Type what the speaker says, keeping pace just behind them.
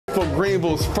for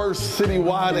Greenville's first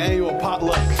citywide annual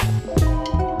potluck.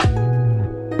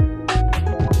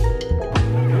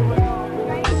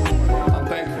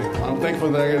 I'm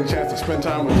thankful that I get a chance to spend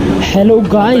time with you. Hello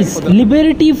guys,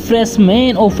 Liberty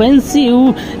freshman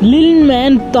offensive little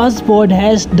man Tajh Boyd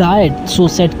has died. So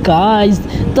said guys,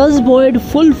 Tajh Boyd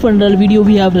full funeral video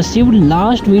we have received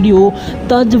last video.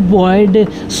 Tajh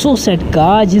Boyd, so sad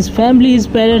guys, his family, his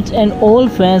parents and all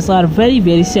fans are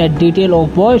very sad. Detail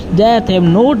of Boyd's death have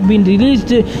not been released.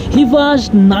 He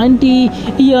was 90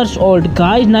 years old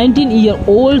guys.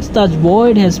 19-year-old Tajh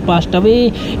Boyd has passed away.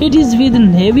 It is with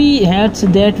heavy hearts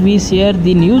that we share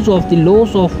the news of the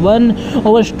loss of one of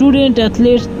our student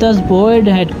athletes, Tajh Boyd,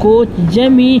 head coach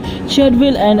Jamie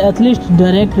Chadwell and athlete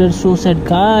director. So sad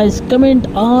guys, comment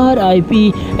RIP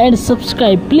and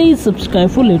subscribe. Please subscribe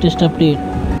for latest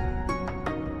update.